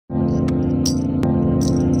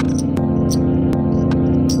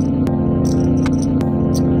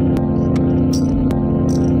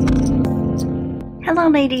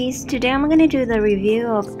Hello ladies, today I'm gonna do the review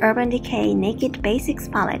of Urban Decay Naked Basics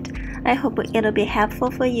palette. I hope it'll be helpful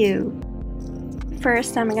for you.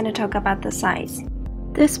 First, I'm gonna talk about the size.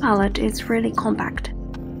 This palette is really compact.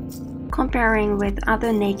 Comparing with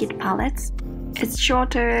other Naked palettes, it's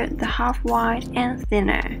shorter, the half wide, and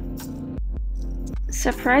thinner.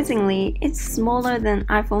 Surprisingly, it's smaller than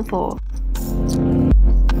iPhone 4.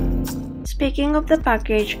 Speaking of the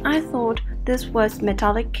package, I thought this was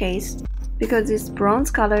metallic case because it's bronze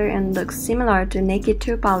color and looks similar to Naked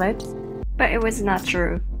 2 palette, but it was not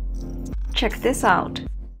true. Check this out.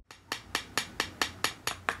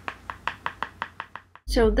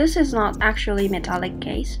 So this is not actually metallic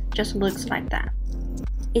case, just looks like that.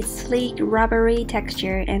 It's sleek, rubbery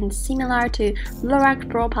texture and similar to Lorac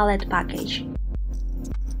Pro palette package.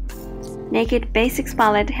 Naked Basics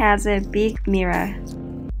palette has a big mirror.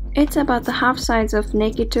 It's about the half size of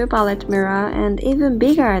Naked 2 palette mirror and even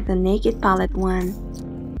bigger than Naked palette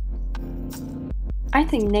one. I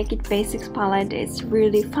think Naked Basics palette is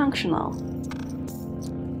really functional.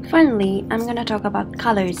 Finally, I'm gonna talk about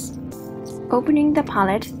colors. Opening the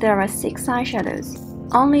palette, there are 6 eyeshadows.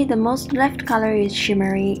 Only the most left color is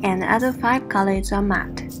shimmery and other 5 colors are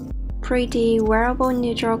matte. Pretty, wearable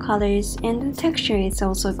neutral colors and the texture is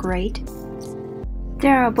also great.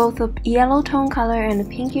 There are both a yellow tone color and a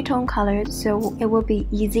pinky tone color, so it will be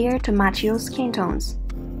easier to match your skin tones.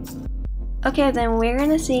 Okay, then we're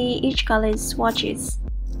gonna see each color's swatches.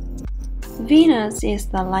 Venus is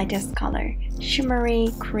the lightest color, shimmery,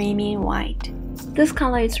 creamy white. This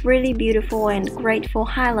color is really beautiful and great for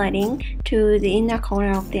highlighting to the inner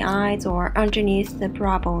corner of the eyes or underneath the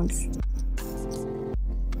brow bones.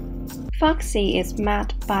 Foxy is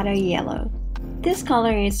matte butter yellow. This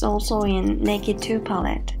color is also in Naked 2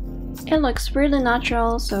 palette. It looks really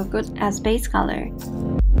natural, so good as base color.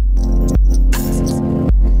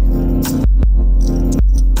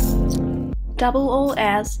 Double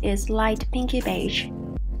OS is light pinky beige.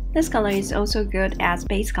 This color is also good as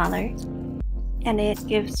base color, and it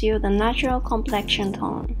gives you the natural complexion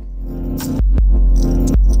tone.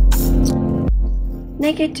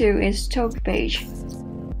 Naked 2 is taupe beige.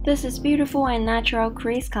 This is beautiful and natural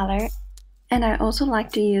crease color, and I also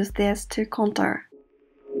like to use this to contour.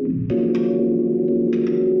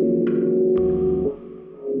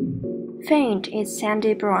 Faint is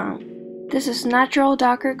sandy brown. This is natural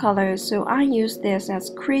darker color, so I use this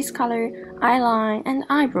as crease color, eyeline, and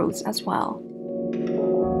eyebrows as well.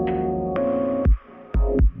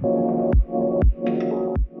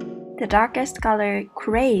 The darkest color,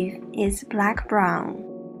 Crave, is black brown.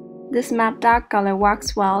 This matte dark color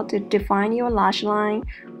works well to define your lash line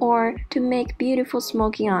or to make beautiful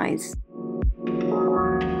smoky eyes.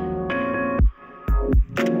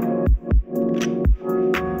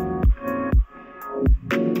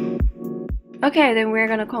 Okay, then we're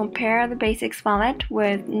gonna compare the Basics palette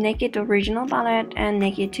with Naked Original palette and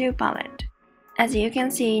Naked 2 palette. As you can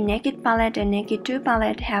see, Naked palette and Naked 2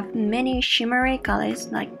 palette have many shimmery colors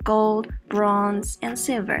like gold, bronze, and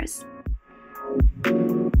silvers.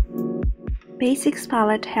 Basics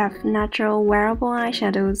palette have natural wearable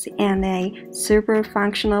eyeshadows and a super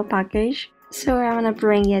functional package, so I wanna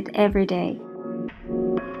bring it every day.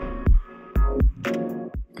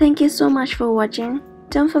 Thank you so much for watching.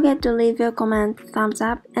 Don't forget to leave your comment, thumbs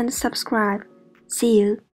up, and subscribe. See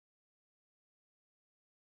you!